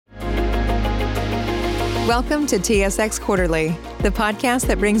Welcome to TSX Quarterly, the podcast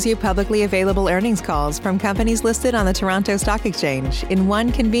that brings you publicly available earnings calls from companies listed on the Toronto Stock Exchange in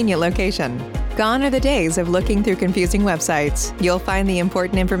one convenient location. Gone are the days of looking through confusing websites. You'll find the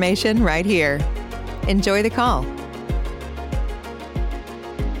important information right here. Enjoy the call.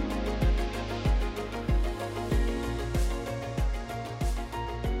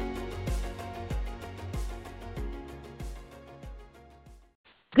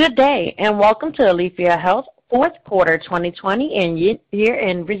 Good day, and welcome to Aleafia Health fourth quarter 2020 and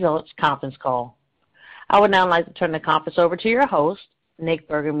year-end results conference call. I would now like to turn the conference over to your host, Nick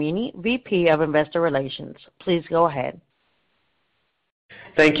Bergamini, VP of Investor Relations. Please go ahead.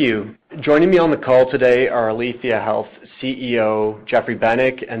 Thank you. Joining me on the call today are Aleafia Health CEO Jeffrey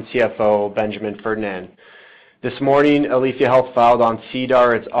Bennick and CFO Benjamin Ferdinand. This morning, Aleafia Health filed on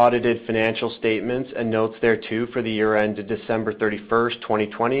SEDAR its audited financial statements and notes thereto for the year ended December 31st,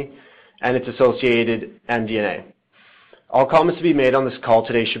 2020, and its associated MD&A. All comments to be made on this call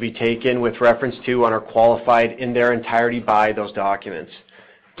today should be taken with reference to and are qualified in their entirety by those documents.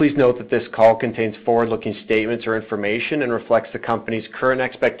 Please note that this call contains forward-looking statements or information and reflects the company's current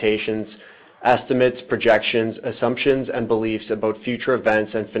expectations, estimates, projections, assumptions, and beliefs about future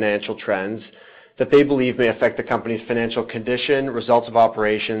events and financial trends that they believe may affect the company's financial condition, results of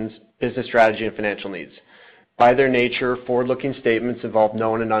operations, business strategy, and financial needs. By their nature, forward-looking statements involve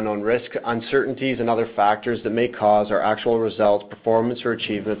known and unknown risks, uncertainties, and other factors that may cause our actual results, performance, or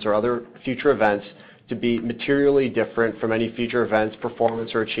achievements or other future events to be materially different from any future events,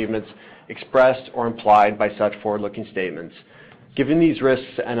 performance, or achievements expressed or implied by such forward-looking statements. Given these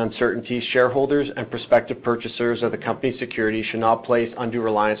risks and uncertainties, shareholders and prospective purchasers of the company's securities should not place undue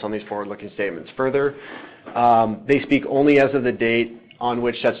reliance on these forward-looking statements. Further, they speak only as of the date on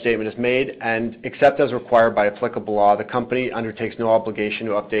which such statement is made, and except as required by applicable law, the company undertakes no obligation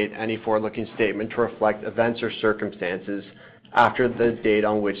to update any forward-looking statement to reflect events or circumstances after the date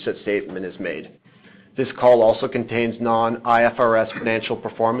on which such statement is made. This call also contains non-IFRS financial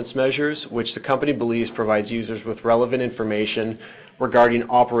performance measures, which the company believes provides users with relevant information regarding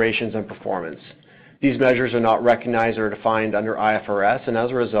operations and performance. These measures are not recognized or defined under IFRS, and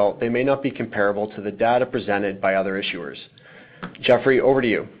as a result, they may not be comparable to the data presented by other issuers. Jeffrey, over to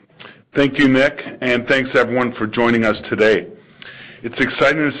you. Thank you, Nick, and thanks everyone for joining us today. It's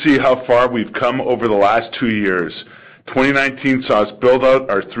exciting to see how far we've come over the last 2 years. 2019 saw us build out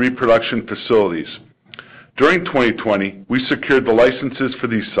our 3 production facilities. During 2020, we secured the licenses for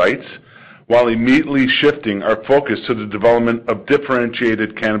these sites while immediately shifting our focus to the development of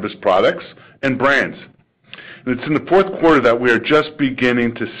differentiated cannabis products and brands. And it's in the fourth quarter that we are just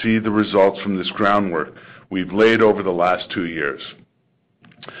beginning to see the results from this groundwork we've laid over the last 2 years.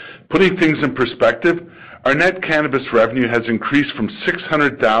 Putting things in perspective, our net cannabis revenue has increased from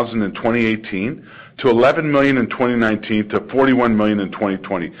 $600,000 in 2018 to $11 million in 2019 to $41 million in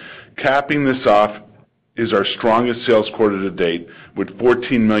 2020. Capping this off is our strongest sales quarter to date with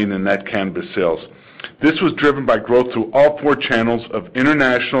 $14 million in net cannabis sales. This was driven by growth through all 4 channels of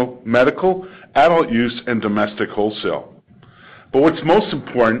international, medical, adult use, and domestic wholesale. But what's most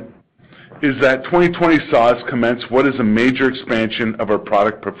important is that 2020 saw us commence what is a major expansion of our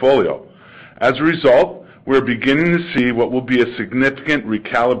product portfolio. As a result, we're beginning to see what will be a significant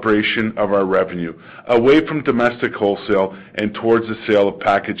recalibration of our revenue away from domestic wholesale and towards the sale of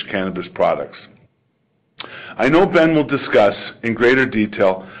packaged cannabis products. I know Ben will discuss in greater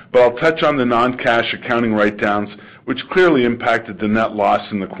detail, but I'll touch on the non-cash accounting write-downs, which clearly impacted the net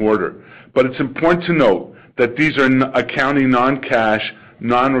loss in the quarter. But it's important to note that these are accounting non-cash,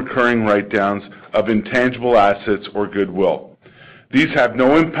 non-recurring write-downs of intangible assets or goodwill. These have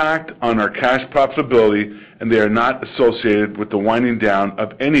no impact on our cash profitability, and they are not associated with the winding down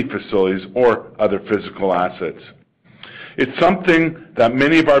of any facilities or other physical assets. It's something that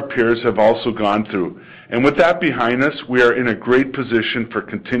many of our peers have also gone through. And with that behind us, we are in a great position for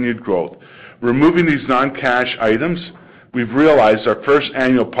continued growth. Removing these non-cash items, we've realized our first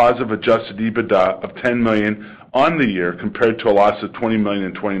annual positive adjusted EBITDA of $10 million on the year compared to a loss of $20 million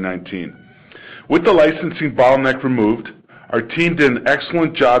in 2019. With the licensing bottleneck removed, our team did an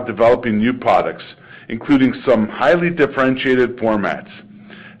excellent job developing new products, including some highly differentiated formats.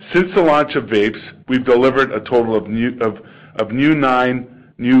 Since the launch of vapes, we've delivered a total of 9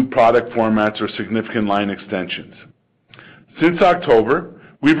 new product formats or significant line extensions. Since October,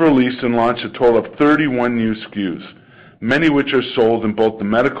 we've released and launched a total of 31 new SKUs, many which are sold in both the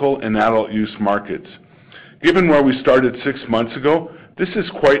medical and adult use markets. Given where we started 6 months ago, this is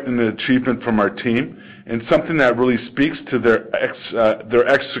quite an achievement from our team and something that really speaks to their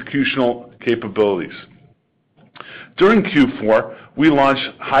executional capabilities. During Q4, we launched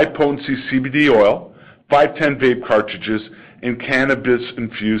high-potency CBD oil, 510 vape cartridges, and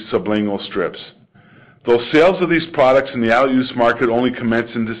cannabis-infused sublingual strips. Though sales of these products in the adult-use market only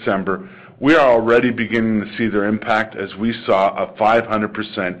commenced in December, we are already beginning to see their impact as we saw a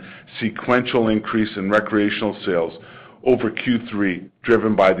 500% sequential increase in recreational sales over Q3,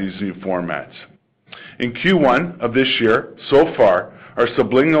 driven by these new formats. In Q1 of this year, so far, our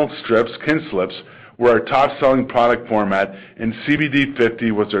sublingual strips, Kinslips, were our top-selling product format, and CBD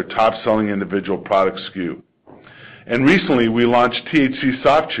 50 was our top-selling individual product SKU. And recently, we launched THC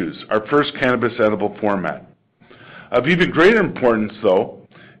Soft Chews, our first cannabis edible format. Of even greater importance, though,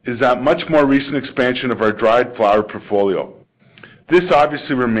 is that much more recent expansion of our dried flower portfolio. This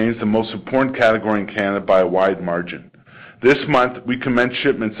obviously remains the most important category in Canada by a wide margin. This month, we commenced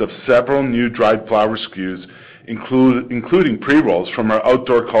shipments of several new dried flower SKUs, including pre-rolls from our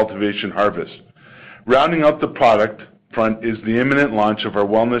outdoor cultivation harvest. Rounding out the product front is the imminent launch of our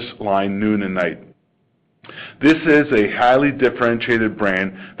wellness line, Noon and Night. This is a highly differentiated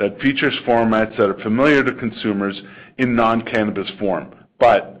brand that features formats that are familiar to consumers in non-cannabis form,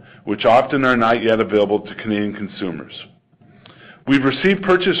 but which often are not yet available to Canadian consumers. We've received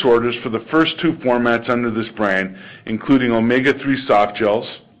purchase orders for the first two formats under this brand, including omega-3 soft gels.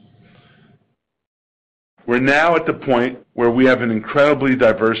 We're now at the point where we have an incredibly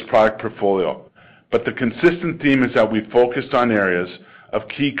diverse product portfolio, but the consistent theme is that we focused on areas of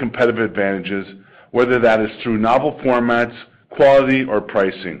key competitive advantages, whether that is through novel formats, quality, or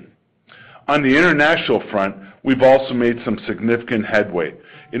pricing. On the international front, we've also made some significant headway.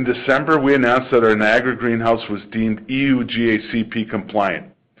 In December, we announced that our Niagara greenhouse was deemed EU GACP compliant.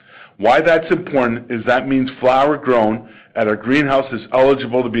 Why that's important is that means flower grown at our greenhouse is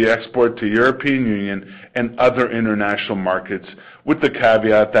eligible to be exported to European Union and other international markets, with the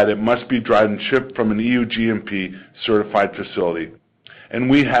caveat that it must be dried and shipped from an EU GMP certified facility. And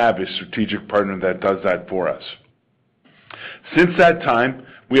we have a strategic partner that does that for us. Since that time,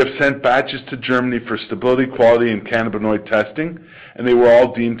 we have sent batches to Germany for stability, quality, and cannabinoid testing, and they were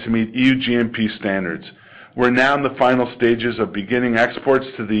all deemed to meet EU GMP standards. We're now in the final stages of beginning exports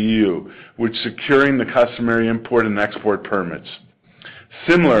to the EU, which securing the customary import and export permits.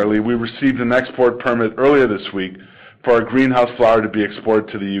 Similarly, we received an export permit earlier this week for our greenhouse flower to be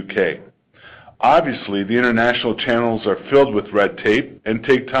exported to the UK. Obviously, the international channels are filled with red tape and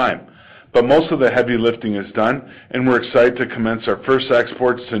take time, but most of the heavy lifting is done, and we're excited to commence our first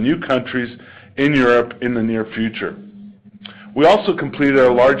exports to new countries in Europe in the near future. We also completed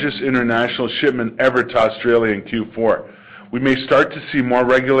our largest international shipment ever to Australia in Q4. We may start to see more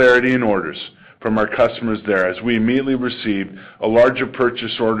regularity in orders from our customers there, as we immediately received a larger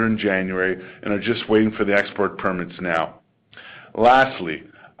purchase order in January and are just waiting for the export permits now. Lastly,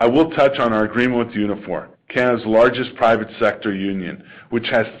 I will touch on our agreement with Unifor, Canada's largest private sector union, which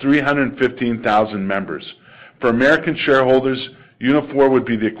has 315,000 members. For American shareholders, Unifor would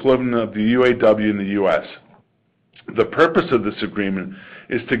be the equivalent of the UAW in the U.S. The purpose of this agreement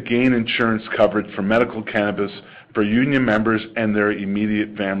is to gain insurance coverage for medical cannabis for union members and their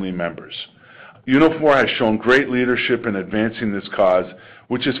immediate family members. Unifor has shown great leadership in advancing this cause,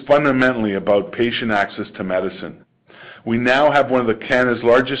 which is fundamentally about patient access to medicine. We now have one of Canada's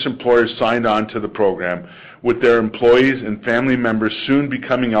largest employers signed on to the program, with their employees and family members soon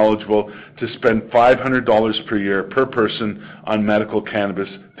becoming eligible to spend $500 per year per person on medical cannabis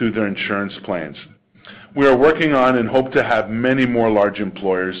through their insurance plans. We are working on and hope to have many more large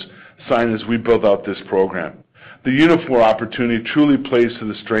employers sign as we build out this program. The Unifor opportunity truly plays to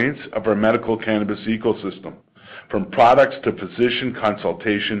the strengths of our medical cannabis ecosystem, from products to physician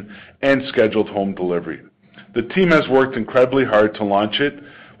consultation and scheduled home delivery. The team has worked incredibly hard to launch it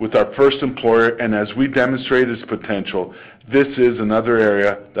with our first employer, and as we demonstrate its potential, this is another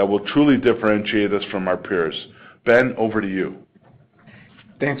area that will truly differentiate us from our peers. Ben, over to you.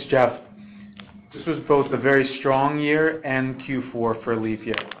 Thanks, Jeff. This was both a very strong year and Q4 for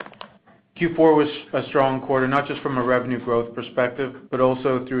Aleafia. Q4 was a strong quarter, not just from a revenue growth perspective, but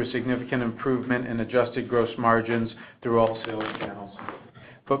also through a significant improvement in adjusted gross margins through all sales channels.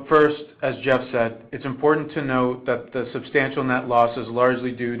 But first, as Jeff said, it's important to note that the substantial net loss is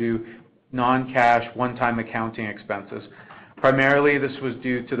largely due to non-cash, one-time accounting expenses. Primarily, this was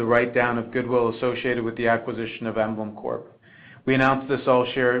due to the write-down of goodwill associated with the acquisition of Emblem Corp. We announced this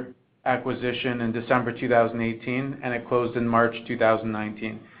all-share acquisition in December 2018, and it closed in March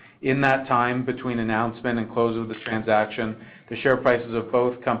 2019. In that time, between announcement and close of the transaction, the share prices of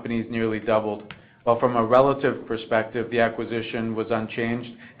both companies nearly doubled. While from a relative perspective, the acquisition was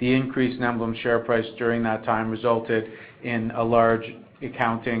unchanged, the increase in Emblem's share price during that time resulted in a large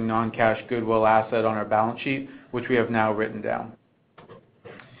accounting non-cash goodwill asset on our balance sheet, which we have now written down.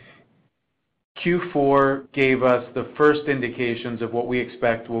 Q4 gave us the first indications of what we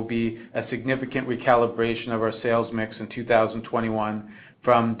expect will be a significant recalibration of our sales mix in 2021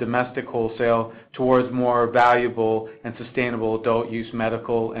 from domestic wholesale towards more valuable and sustainable adult use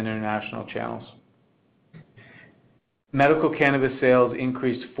medical and international channels. Medical cannabis sales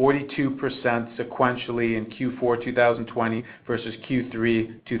increased 42% sequentially in Q4 2020 versus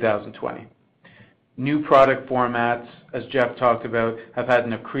Q3 2020. New product formats, as Jeff talked about, have had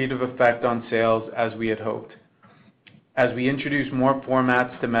an accretive effect on sales as we had hoped. As we introduce more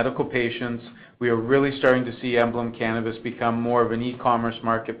formats to medical patients, we are really starting to see Emblem Cannabis become more of an e-commerce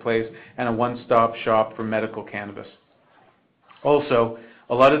marketplace and a one-stop shop for medical cannabis. Also,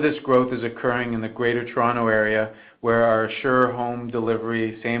 a lot of this growth is occurring in the Greater Toronto Area, where our Assure home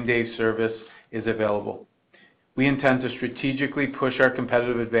delivery same-day service is available. We intend to strategically push our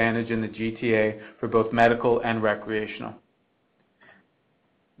competitive advantage in the GTA for both medical and recreational.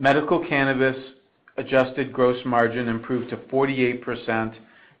 Medical cannabis adjusted gross margin improved to 48%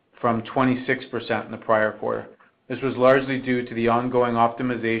 from 26% in the prior quarter. This was largely due to the ongoing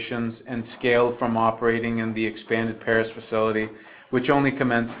optimizations and scale from operating in the expanded Paris facility, which only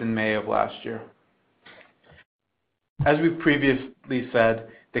commenced in May of last year. As we previously said,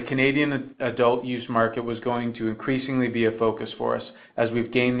 the Canadian adult use market was going to increasingly be a focus for us as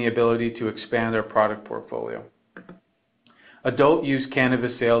we've gained the ability to expand our product portfolio. Adult use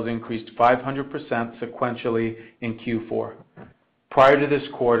cannabis sales increased 500% sequentially in Q4. Prior to this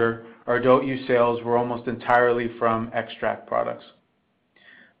quarter, our adult use sales were almost entirely from extract products.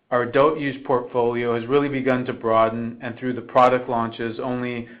 Our adult use portfolio has really begun to broaden, and through the product launches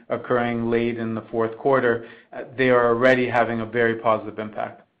only occurring late in the fourth quarter, they are already having a very positive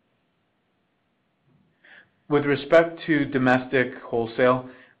impact. With respect to domestic wholesale,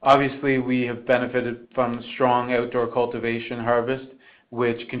 obviously we have benefited from strong outdoor cultivation harvest,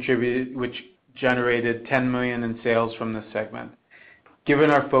 which generated $10 million in sales from this segment.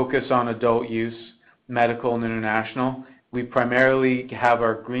 Given our focus on adult use, medical, and international, we primarily have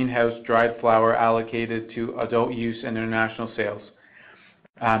our greenhouse dried flower allocated to adult use and international sales.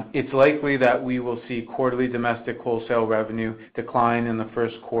 It's likely that we will see quarterly domestic wholesale revenue decline in the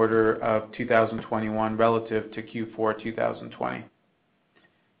first quarter of 2021 relative to Q4 2020.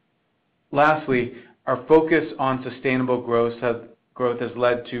 Lastly, our focus on sustainable growth has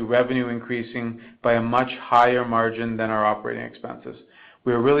led to revenue increasing by a much higher margin than our operating expenses.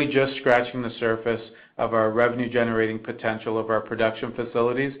 We are really just scratching the surface of our revenue-generating potential of our production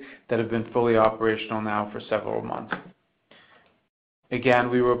facilities that have been fully operational now for several months. Again,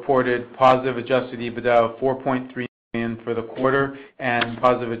 we reported positive adjusted EBITDA of $4.3 million for the quarter and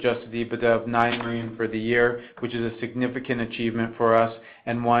positive adjusted EBITDA of $9 million for the year, which is a significant achievement for us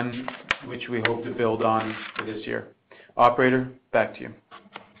and one which we hope to build on for this year. Operator, back to you.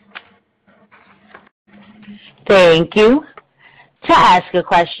 Thank you. To ask a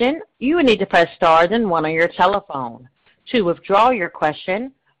question, you will need to press star then one on your telephone. To withdraw your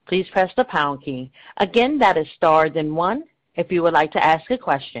question, please press the pound key. Again, that is star then one if you would like to ask a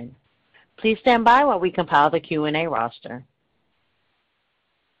question. Please stand by while we compile the Q&A roster.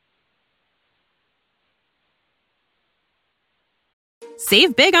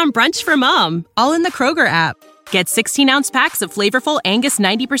 Save big on brunch for mom, all in the Kroger app. Get 16-ounce packs of flavorful Angus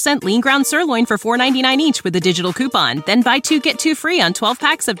 90% lean ground sirloin for $4.99 each with a digital coupon. Then buy 2, get 2 free on 12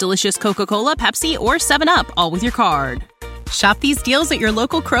 packs of delicious Coca-Cola, Pepsi, or 7-Up, all with your card. Shop these deals at your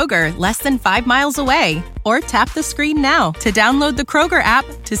local Kroger, less than 5 miles away. Or tap the screen now to download the Kroger app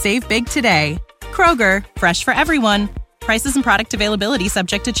to save big today. Kroger, fresh for everyone. Prices and product availability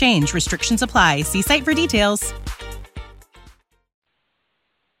subject to change. Restrictions apply. See site for details.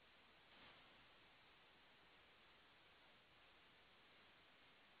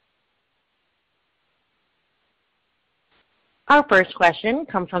 Our first question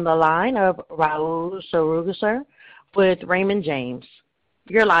comes from the line of Rahul Sarugaser with Raymond James.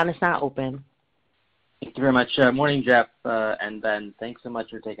 Your line is now open. Thank you very much. Morning, Jeff and Ben. Thanks so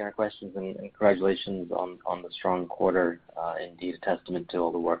much for taking our questions, and congratulations on the strong quarter. Indeed, a testament to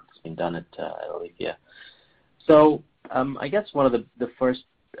all the work that's been done at Aleafia. So I guess one of the first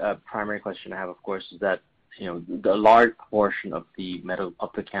primary question I have, of course, is that the large portion of the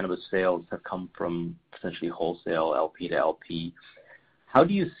cannabis sales have come from essentially wholesale, LP to LP. How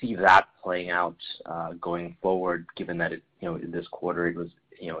do you see that playing out going forward, given that in this quarter it was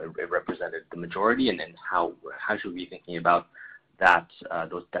it represented the majority, and then how should we be thinking about that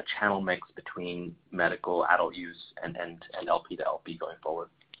channel mix between medical, adult use, and LP to LP going forward?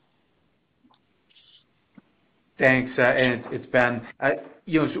 Thanks, and it's Ben.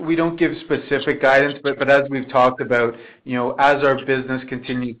 So we don't give specific guidance, but as we've talked about, as our business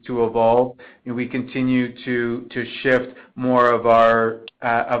continues to evolve, we continue to shift more of our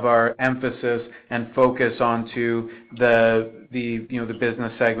emphasis and focus onto the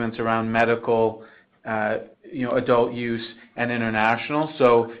business segments around medical, adult use and international.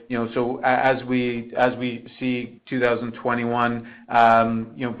 So as we see 2021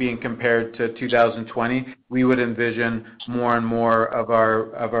 being compared to 2020, we would envision more and more of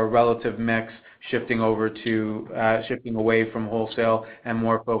our relative mix shifting away from wholesale and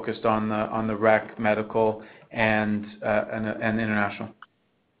more focused on the rec, medical and international.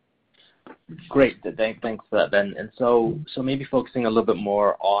 Great. Thanks for that, Ben. And so maybe focusing a little bit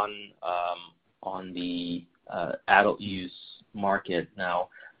more on the adult use market now,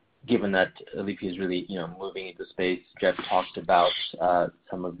 given that Aleafia is really moving into space. Jeff talked about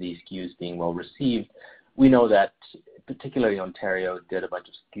some of these SKUs being well received. We know that particularly Ontario did a bunch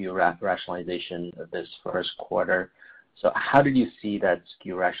of SKU rationalization this first quarter. So how did you see that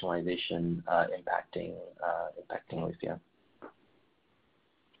SKU rationalization impacting Aleafia?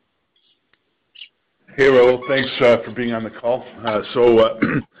 Hey, Raul. Thanks for being on the call.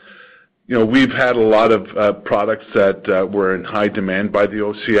 We've had a lot of products that were in high demand by the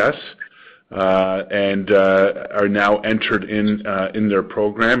OCS and are now entered in their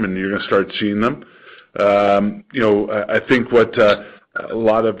program, and you're going to start seeing them. I think what a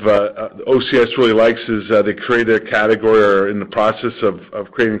lot of OCS really likes is they create a category, or in the process of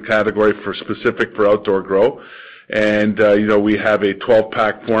creating a category specific for outdoor grow. And, we have a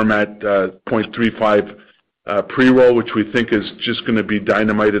 12-pack format, 0.35 pre-roll, which we think is just going to be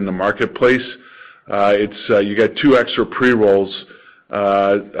dynamite in the marketplace. You got 2 extra pre-rolls,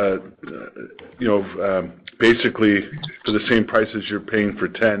 basically for the same price as you're paying for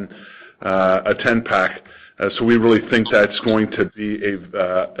a 10-pack. So we really think that's going to be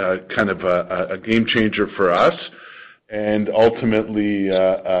a kind of a game changer for us. And ultimately,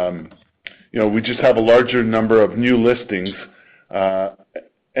 we just have a larger number of new listings,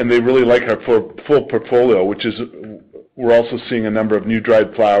 and they really like our full portfolio, which is we're also seeing a number of new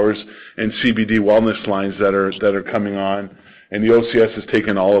dried flowers and CBD wellness lines that are coming on, and the OCS has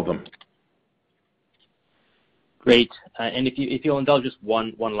taken all of them. Great. And if you'll indulge just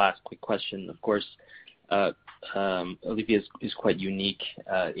one last quick question. Of course, Aleafia is quite unique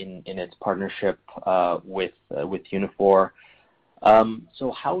in its partnership with Unifor.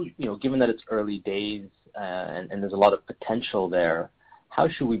 So how, given that it's early days and there's a lot of potential there, how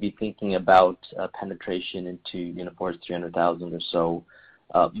should we be thinking about penetration into Unifor's 300,000 or so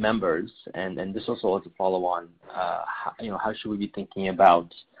members? And this also as a follow-on, how should we be thinking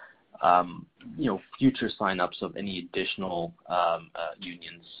about future sign-ups of any additional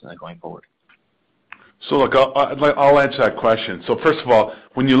unions going forward? So look, I'll answer that question. So first of all,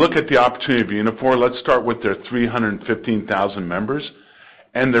 when you look at the opportunity of Unifor, let's start with their 315,000 members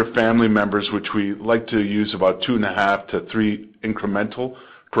and their family members, which we like to use about 2.5 to 3 incremental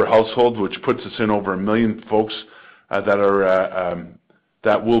per household, which puts us in over 1 million folks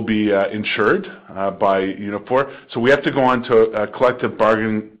that will be insured by Unifor. So we have to go on to a collective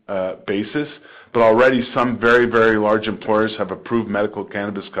bargaining basis, but already some very, very large employers have approved medical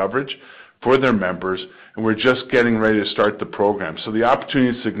cannabis coverage for their members, and we're just getting ready to start the program. So the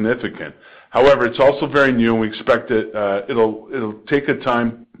opportunity is significant. However, it's also very new, and we expect it will take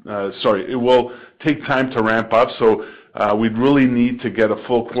time to ramp up. So we'd really need to get a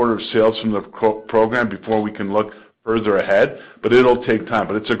full quarter of sales from the program before we can look further ahead. But it'll take time.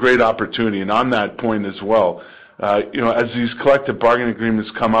 But it's a great opportunity. And on that point as well, as these collective bargaining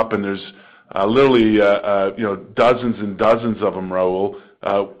agreements come up, and there's literally dozens and dozens of them, Raul,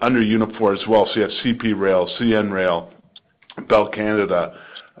 under Unifor as well. So you have CP Rail, CN Rail, Bell Canada,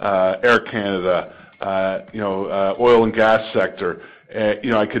 Air Canada, oil and gas sector.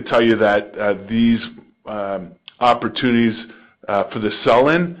 I could tell you that these opportunities for the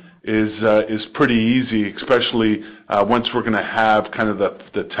sell-in is pretty easy, especially once we're going to have kind of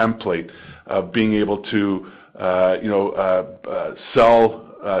the template of being able to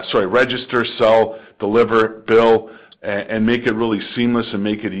register, sell, deliver, bill, and make it really seamless and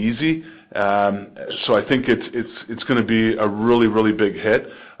make it easy. So I think it's going to be a really, really big hit.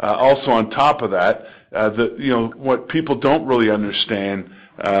 Also on top of that, what people don't really understand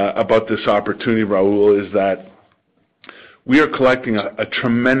about this opportunity, Raul, is that we are collecting a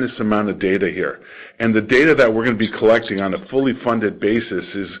tremendous amount of data here. And the data that we're going to be collecting on a fully funded basis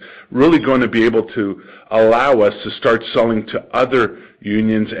is really going to be able to allow us to start selling to other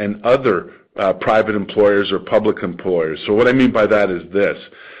unions and other private employers or public employers. So what I mean by that is this.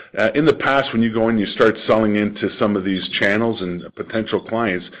 In the past, when you go and you start selling into some of these channels and potential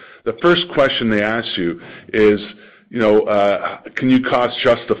clients, the first question they ask you is, can you cost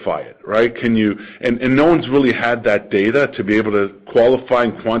justify it, right? Can you, and no one's really had that data to be able to qualify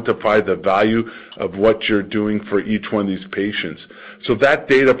and quantify the value of what you're doing for each one of these patients. So that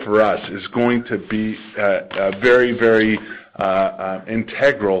data for us is going to be very, very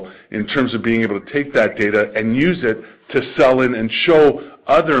integral in terms of being able to take that data and use it to sell in and show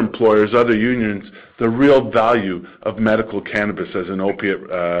other employers, other unions, the real value of medical cannabis as an opiate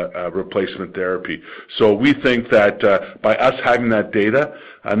replacement therapy. So we think that by us having that data,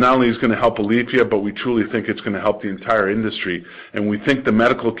 not only is it going to help Aleafia, but we truly think it's going to help the entire industry. And we think the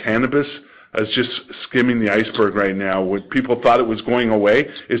medical cannabis is just skimming the iceberg right now. When people thought it was going away,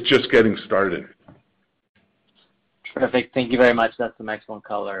 it's just getting started. Perfect. Thank you very much. That's some excellent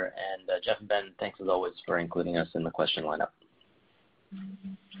color. And Jeff and Ben, thanks as always for including us in the question lineup.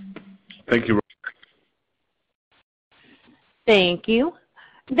 Thank you. Thank you.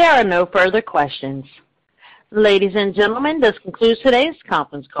 There are no further questions. Ladies and gentlemen, this concludes today's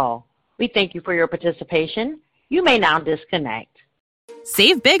conference call. We thank you for your participation. You may now disconnect.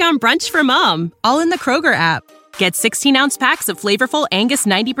 Save big on brunch for mom, all in the Kroger app. Get 16-ounce packs of flavorful Angus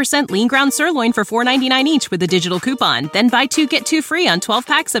 90% lean ground sirloin for $4.99 each with a digital coupon. Then buy 2, get 2 free on 12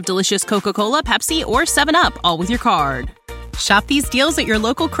 packs of delicious Coca-Cola, Pepsi, or 7-Up, all with your card. Shop these deals at your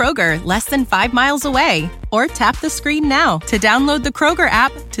local Kroger, less than 5 miles away. Or tap the screen now to download the Kroger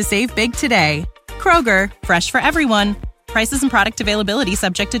app to save big today. Kroger, fresh for everyone. Prices and product availability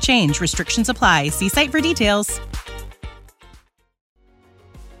subject to change. Restrictions apply. See site for details.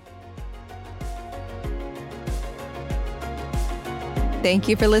 Thank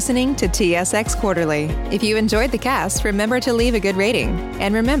you for listening to TSX Quarterly. If you enjoyed the cast, remember to leave a good rating.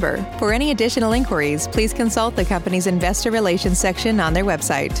 And remember, for any additional inquiries, please consult the company's investor relations section on their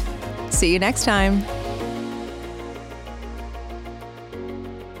website. See you next time.